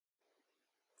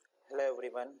Hello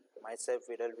everyone, myself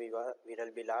Viral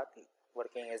Bilal,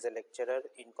 working as a lecturer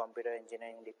in Computer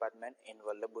Engineering Department in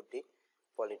Vallabhbudhi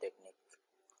Polytechnic.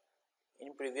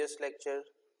 In previous lecture,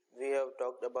 we have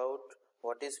talked about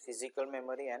what is physical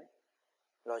memory and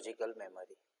logical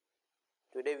memory.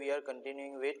 Today we are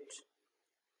continuing with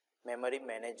memory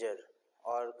manager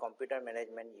or computer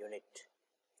management unit.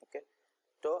 Okay,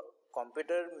 તો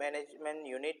computer management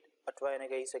unit अथवा એને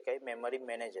કહી શકાય memory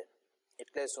manager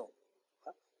એટલે શું?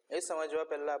 એ સમજવા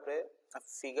પહેલા આપણે આ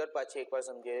ફિગર પાછી એકવાર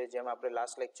સમજીએ, જેમ આપણે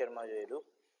લાસ્ટ લેક્ચરમાં જોયેલું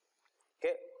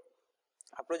કે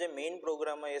આપણો જે મેઇન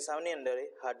પ્રોગ્રામ હોય એ સાવની અંદર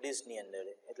હાર્ડ ડિસ્કની અંદર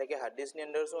એટલે કે હાર્ડ ડિસ્કની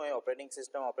અંદર શું હોય, ઓપરેટિંગ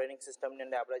સિસ્ટમની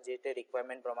અંદર આપણે જે તે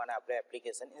રિક્વાયરમેન્ટ પ્રમાણે આપણે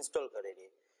એપ્લિકેશન ઇન્સ્ટોલ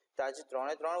કરેલી. તો આ જે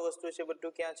ત્રણ વસ્તુ છે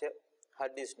બધું ક્યાં છે?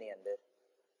 હાર્ડ ડિસ્કની અંદર.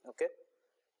 ઓકે,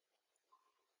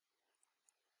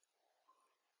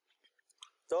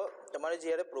 તો તમારે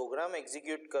જ્યારે પ્રોગ્રામ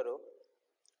એક્ઝિક્યુટ કરો,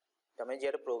 તમે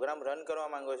જ્યારે પ્રોગ્રામ રન કરવા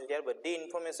માંગો છો ત્યારે બધી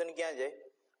ઇન્ફોર્મેશન ક્યાં જાય?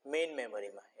 મેઇન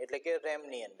મેમરીમાં એટલે કે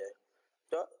રેમની અંદર.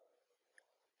 તો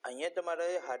અહીંયા તમારે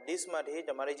હાર્ડ ડિસ્કમાંથી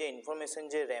તમારી જે ઇન્ફોર્મેશન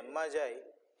જે રેમમાં જાય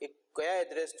એ કયા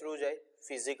એડ્રેસ થ્રુ જાય?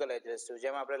 Physical address through.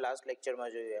 જેમ આપણે લાસ્ટ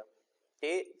લેક્ચરમાં જોયું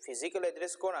એ ફિઝિકલ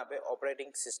એડ્રેસ કોણ આપે?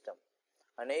 Operating system.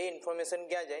 અને એ ઇન્ફોર્મેશન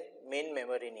ક્યાં જાય? મેઇન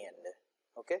મેમરીની અંદર.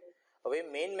 ઓકે, હવે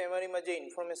મેઇન મેમરીમાં જે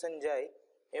ઇન્ફોર્મેશન જાય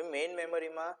એ મેઇન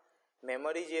મેમરીમાં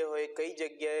મેમરી જે હોય કઈ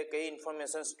જગ્યાએ કઈ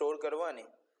ઇન્ફોર્મેશન સ્ટોર કરવાની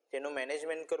તેનું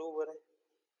મેનેજમેન્ટ કરવું પડે.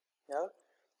 બરાબર,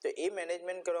 તો એ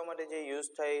મેનેજમેન્ટ કરવા માટે જે યુઝ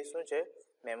થાય એ શું છે?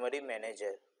 મેમરી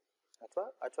મેનેજર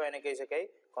અથવા એને કહી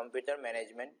શકાય કોમ્પ્યુટર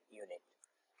મેનેજમેન્ટ યુનિટ.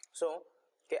 શું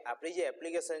કે આપણી જે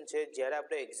એપ્લિકેશન છે જ્યારે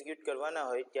આપણે એક્ઝિક્યુટ કરવાના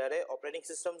હોય ત્યારે ઓપરેટિંગ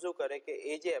સિસ્ટમ શું કરે કે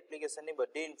એ જે એપ્લિકેશનની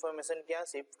બધી ઇન્ફોર્મેશન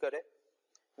ક્યાં શિફ્ટ કરે?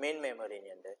 મેઇન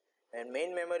મેમરીની અંદર.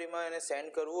 મેઇન મેમરીમાં એને સેન્ડ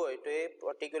કરવું હોય તો એ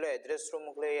પર્ટિક્યુલર એડ્રેસ થ્રુ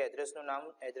મોકલે. એ એડ્રેસનું નામ,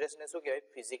 એડ્રેસને શું કહેવાય?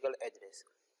 Physical address.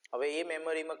 હવે એ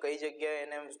મેમરીમાં કઈ જગ્યાએ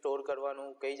એને સ્ટોર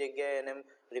કરવાનું, કઈ જગ્યાએ એને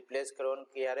રિપ્લેસ કરવાનું,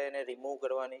 ક્યારે એને રિમૂવ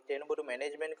કરવાની, તેનું બધું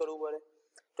મેનેજમેન્ટ કરવું પડે.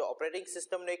 તો ઓપરેટિંગ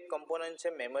સિસ્ટમનો એક કમ્પોનન્ટ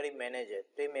છે મેમરી મેનેજર.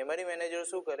 તો એ મેમરી મેનેજર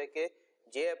શું કરે કે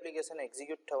જે એપ્લિકેશન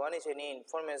એક્ઝિક્યુટ થવાની છે એની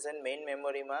ઇન્ફોર્મેશન મેઇન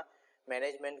મેમરીમાં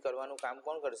મેનેજમેન્ટ કરવાનું કામ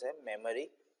કોણ કરશે? Memory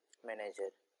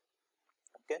manager.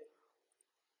 ઓકે,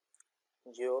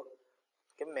 જો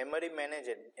કે મેમરી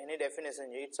મેનેજર એની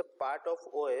ડેફિનેશન છે, it's a part of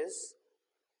OS,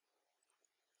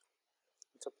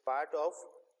 it's a part of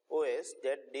OS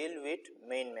that deal with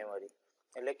main memory.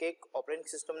 એટલે કે એક ઓપરેટિંગ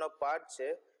સિસ્ટમનો પાર્ટ છે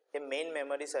કે મેઇન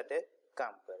મેમરી સાથે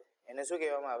કામ કરે. એને શું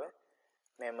કહેવામાં આવે?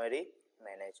 Memory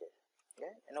manager. ઓકે,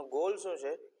 એનો ગોલ શું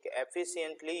છે કે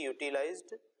એફિશિયન્ટલી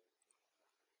યુટિલાઇઝડ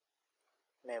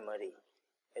મેમરી.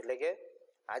 એટલે કે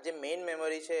આ જે મેઇન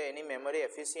મેમરી છે એની મેમરી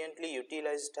એફિશિયન્ટલી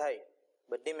યુટિલાઇઝ થાય,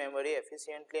 બધી મેમરી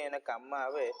એફિશિયન્ટલી એના કામમાં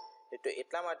આવે, તો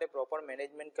એટલા માટે પ્રોપર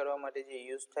મેનેજમેન્ટ કરવા માટે જે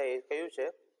યુઝ થાય એ કયું છે?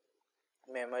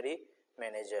 Memory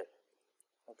manager.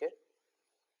 ઓકે,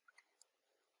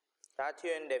 આ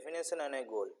થયું એની ડેફિનેશન અને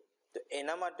ગોલ. તો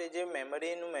એના માટે જે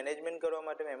મેમરીનું મેનેજમેન્ટ કરવા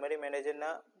માટે મેમરી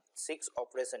મેનેજરના 6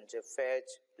 ઓપરેશન છે: fetch,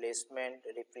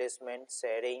 placement, replacement,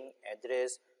 sharing,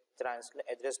 address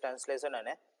translation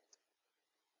અને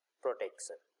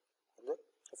પ્રોટેક્શન.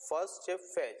 ફર્સ્ટ છે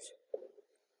ફેચ.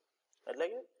 એટલે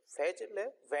કે ફેચ એટલે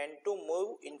went to move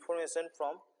information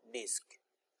from disk.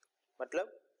 મતલબ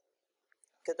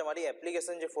કે તમારી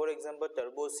એપ્લિકેશન જે ફોર એક્ઝામ્પલ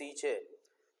ટર્બો સી છે,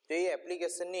 તો એ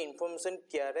એપ્લિકેશનની ઇન્ફોર્મેશન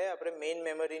ક્યારે આપણે મેઇન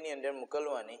મેમરીની અંદર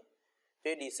મોકલવાની તો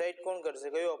એ ડિસાઇડ કોણ કરશે?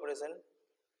 કયું ઓપરેશન?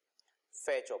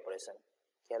 Fetch operation.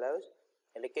 ખ્યાલ આવે છે?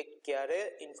 એટલે કે ક્યારે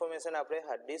ઇન્ફોર્મેશન આપણે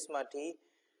હાર્ડ ડિસ્કમાંથી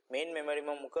મેઇન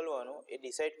મેમરીમાં મોકલવાનું એ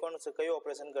ડિસાઇડ કોણ છે? કયું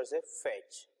ઓપરેશન કરશે?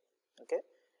 ફેચ. ઓકે,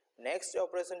 નેક્સ્ટ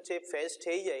ઓપરેશન છે ફેચ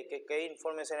થઈ જાય કે કઈ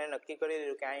ઇન્ફોર્મેશન એને નક્કી કરી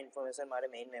દીધું કે આ ઇન્ફોર્મેશન મારે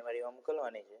મેઇન મેમરીમાં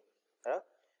મોકલવાની છે. બરાબર,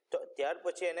 તો ત્યાર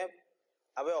પછી એને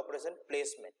હવે ઓપરેશન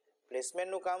પ્લેસમેન્ટ.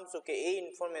 પ્લેસમેન્ટનું કામ શું કે એ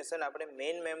ઇન્ફોર્મેશન આપણે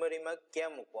મેઇન મેમરીમાં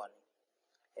ક્યાં મૂકવાની.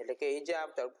 એટલે કે એ જે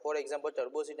આ ફોર એક્ઝામ્પલ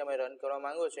ટર્બોસી તમે રન કરવા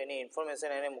માંગો છો એની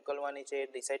ઇન્ફોર્મેશન એને મોકલવાની છે એ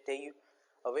ડિસાઇડ થઈ ગયું.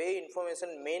 હવે એ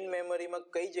ઇન્ફોર્મેશન મેઇન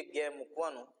મેમરીમાં કઈ જગ્યાએ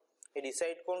મૂકવાનું એ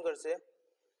ડિસાઇડ કોણ કરશે?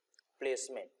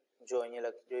 પ્લેસમેન્ટ. જો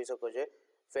અહીંયા જોઈ શકો છો,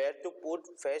 where to put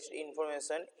fetched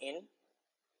information in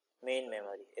main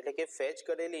memory. એટલે કે ફેચ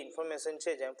કરેલી ઇન્ફોર્મેશન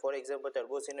છે, જેમ ફોર એક્ઝામ્પલ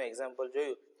ટર્બોસીનું એક્ઝામ્પલ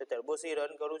જોયું તો ટર્બોસી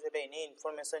રન કરવું છે તો એની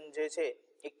ઇન્ફોર્મેશન જે છે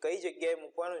એ કઈ જગ્યાએ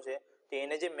મૂકવાનું છે તો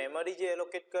એને જે મેમરી જે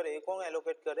એલોકેટ કરે એ કોણ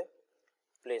એલોકેટ કરે?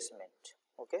 પ્લેસમેન્ટ.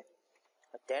 ઓકે,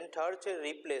 ધેન થર્ડ છે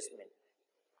રિપ્લેસમેન્ટ.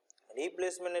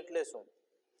 રિપ્લેસમેન્ટ એટલે શું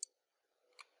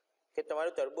કે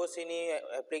તમારું ટર્બોસીની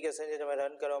એપ્લિકેશન જે તમે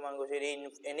રન કરવા માંગો છો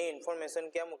એની ઇન્ફોર્મેશન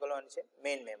ક્યાં મોકલવાની છે?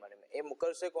 મેઇન મેમરીમાં. એ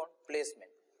મોકલશે કોણ?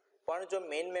 પ્લેસમેન્ટ. પણ જો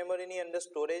મેઇન મેમરીની અંદર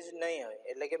સ્ટોરેજ નહીં હોય,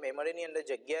 એટલે કે મેમરીની અંદર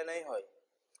જગ્યા નહીં હોય,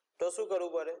 તો શું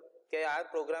કરવું પડે કે આ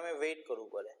પ્રોગ્રામે વેઇટ કરવું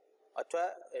પડે. અથવા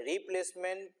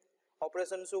રિપ્લેસમેન્ટ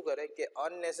ઓપરેશન શું કરે કે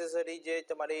અનનેસેસરી જે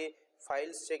તમારી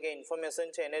ફાઇલ્સ છે કે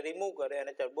ઇન્ફોર્મેશન છે એને રિમૂવ કરે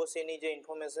અને ટર્બો Cની જે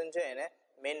ઇન્ફોર્મેશન છે એને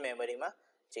મેઇન મેમરીમાં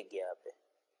જગ્યા આપે.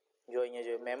 જો અહીંયા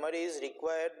જો memory is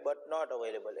required but not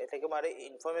available, એટલે કે મારે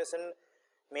ઇન્ફોર્મેશન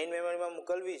મેઇન મેમરીમાં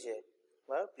મોકલવી છે,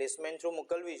 બરાબર, પ્લેસમેન્ટ થ્રુ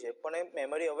મોકલવી છે, પણ એ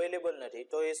મેમરી અવેલેબલ નથી,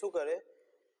 તો એ શું કરે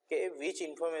કે which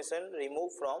information remove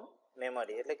from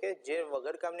memory, એટલે કે જે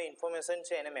વગર કામની ઇન્ફોર્મેશન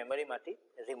છે એને મેમરીમાંથી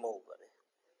રિમૂવ કરે.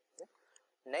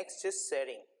 નેક્સ્ટ છે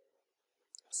શેરિંગ.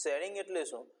 શેરિંગ એટલે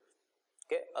શું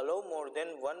કે અલાઉ મોર than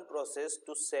one process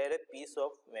two share A piece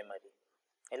of memory,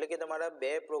 એટલે કે તમારા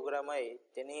બે પ્રોગ્રામ હોય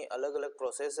તેની અલગ અલગ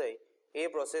પ્રોસેસ હોય, એ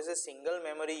પ્રોસેસે સિંગલ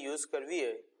મેમરી યુઝ કરવી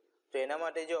હોય તો એના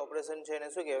માટે જે ઓપરેશન છે એને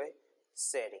શું કહેવાય?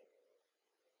 શેરિંગ.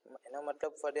 એનો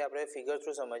મતલબ ફરી આપણે ફિગર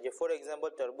થ્રુ સમજીએ. ફોર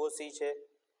એક્ઝામ્પલ ટર્બો C છે,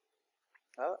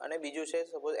 હા, અને બીજું છે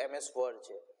સપોઝ MS વર્ડ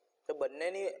છે, તો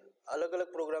બંનેની અલગ અલગ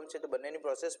પ્રોગ્રામ છે તો બંનેની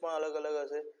પ્રોસેસ પણ અલગ અલગ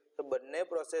હશે. તો બંને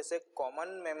પ્રોસેસે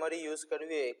કોમન મેમરી યુઝ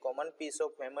કરવી હોય, common piece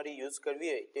of memory use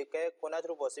કરવી હોય તો કયા કોના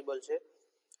થ્રુ પોસિબલ છે?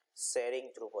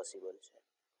 શેરિંગ થ્રુ પોસિબલ છે.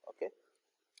 ઓકે,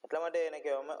 એટલા માટે એને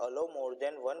કહેવામાં અલાઉ મોર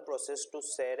than one process two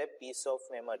share A piece of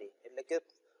memory, એટલે કે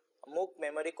અમુક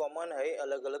મેમરી કોમન હોય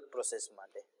અલગ અલગ પ્રોસેસ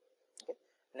માટે. ઓકે,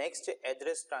 નેક્સ્ટ છે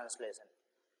address translation.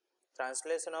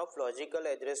 Translation of logical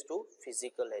address two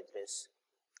physical address.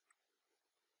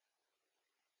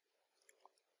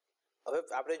 હવે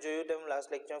આપણે જોયું તેમ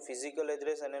લાસ્ટ લેક્ચરમાં ફિઝિકલ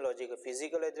એડ્રેસ અને લોજિકલ.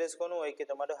 ફિઝિકલ એડ્રેસ કોનું હોય કે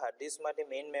તમારો હાર્ડ ડિસ્કમાંથી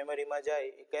મેઇન મેમરીમાં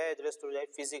જાય એ કયા એડ્રેસ થ્રુ જાય?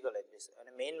 Physical address.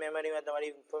 અને મેઇન મેમરીમાં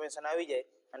તમારી ઇન્ફોર્મેશન આવી જાય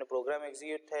અને પ્રોગ્રામ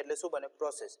એક્ઝિક્યુટ થાય એટલે શું બને?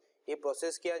 પ્રોસેસ. એ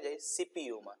પ્રોસેસ ક્યાં જાય?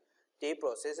 CPUમાં. તે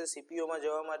પ્રોસેસે CPUમાં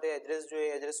જવા માટે એડ્રેસ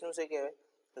જોઈએ, એડ્રેસનું શું કહેવાય?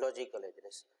 Logical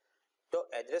address. તો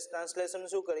એડ્રેસ ટ્રાન્સલેશન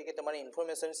શું કરે કે તમારી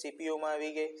ઇન્ફોર્મેશન CPUમાં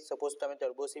આવી ગઈ, સપોઝ તમે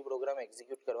ટર્બો C પ્રોગ્રામ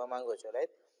એક્ઝિક્યુટ કરવા માંગો છો,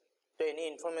 રાઈટ? તો એની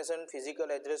ઇન્ફોર્મેશન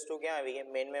ફિઝિકલ એડ્રેસ ટુ ક્યાં આવી ગઈ?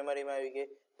 મેઇન મેમરીમાં આવી ગઈ.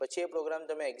 પછી એ પ્રોગ્રામ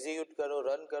તમે એક્ઝિક્યુટ કરો,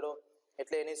 રન કરો,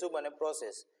 એટલે એની શું બને?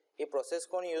 પ્રોસેસ. એ પ્રોસેસ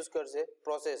કોણ યુઝ કરશે?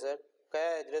 પ્રોસેસર.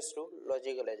 કયા address two?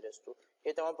 Logical address two.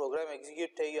 એ તમારો પ્રોગ્રામ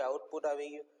એક્ઝિક્યુટ થઈ ગયો, આઉટપુટ આવી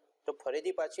ગયું, તો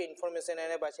ફરીથી પાછી ઇન્ફોર્મેશન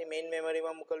એને પાછી મેઇન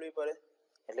મેમરીમાં મોકલવી પડે,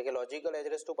 એટલે કે લોજિકલ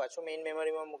એડ્રેસ ટુ પાછું મેઇન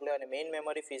મેમરીમાં મોકલે અને main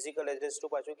memory physical address two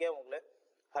પાછું ક્યાં મોકલે?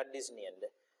 હાર્ડ ડિસ્કની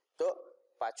અંદર. તો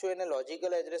પાછું એને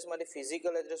લોજિકલ એડ્રેસમાંથી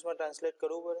ફિઝિકલ એડ્રેસમાં ટ્રાન્સલેટ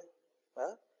કરવું પડે.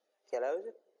 હા, ખ્યાલ આવે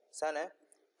છે? શાને?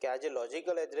 કે આ જે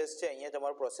લોજિકલ એડ્રેસ છે અહીંયા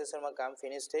તમારું પ્રોસેસરમાં કામ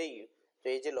ફિનિશ થઈ ગયું, તો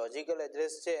એ જે લોજિકલ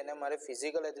એડ્રેસ છે એને મારે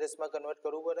ફિઝિકલ એડ્રેસમાં કન્વર્ટ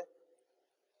કરવું પડે.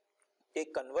 એ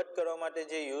કન્વર્ટ કરવા માટે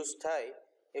જે યુઝ થાય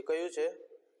એ કયું છે?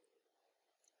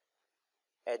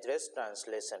 Address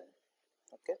translation.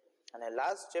 ઓકે, અને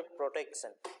લાસ્ટ છે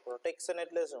પ્રોટેક્શન. પ્રોટેક્શન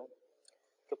એટલે શું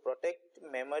કે protect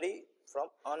memory from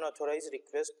unauthorise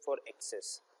request four access,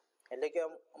 એટલે કે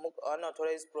અમુક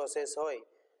અનઓથોરાઇઝ પ્રોસેસ હોય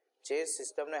જે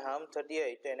સિસ્ટમને હાર્મ થતી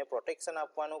હોય તો એને પ્રોટેક્શન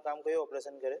આપવાનું કામ કયું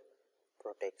ઓપરેશન કરે?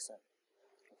 પ્રોટેક્શન.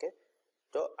 ઓકે,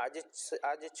 તો આ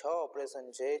જે 6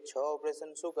 ઓપરેશન છે, 6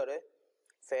 ઓપરેશન શું કરે?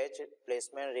 Fetch,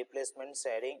 placement, replacement,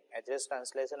 sharing, address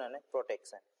translation અને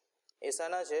પ્રોટેક્શન. એ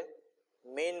શાના છે?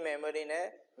 મેઇન મેમરીને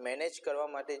મેનેજ કરવા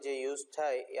માટે જે યુઝ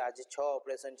થાય એ આ જે 6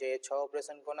 ઓપરેશન છે, એ 6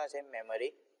 ઓપરેશન કોના છે?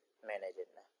 મેમરી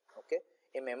મેનેજરના. ઓકે,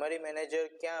 એ મેમરી મેનેજર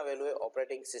ક્યાં આવેલું હોય?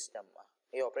 ઓપરેટિંગ સિસ્ટમમાં.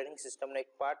 એ ઓપરેટિંગ સિસ્ટમનો એક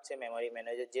પાર્ટ છે મેમરી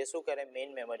મેનેજર, જે શું કરે?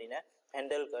 મેઇન મેમરીને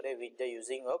હેન્ડલ કરે with the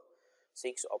using of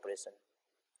 6 operation.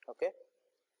 Okay,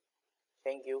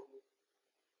 thank you.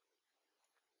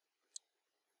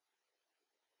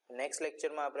 Next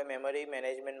લેક્ચરમાં આપણે મેમરી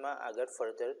મેનેજમેન્ટમાં આગળ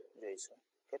ફર્ધર જોઈશું.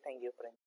 Okay, thank you friend.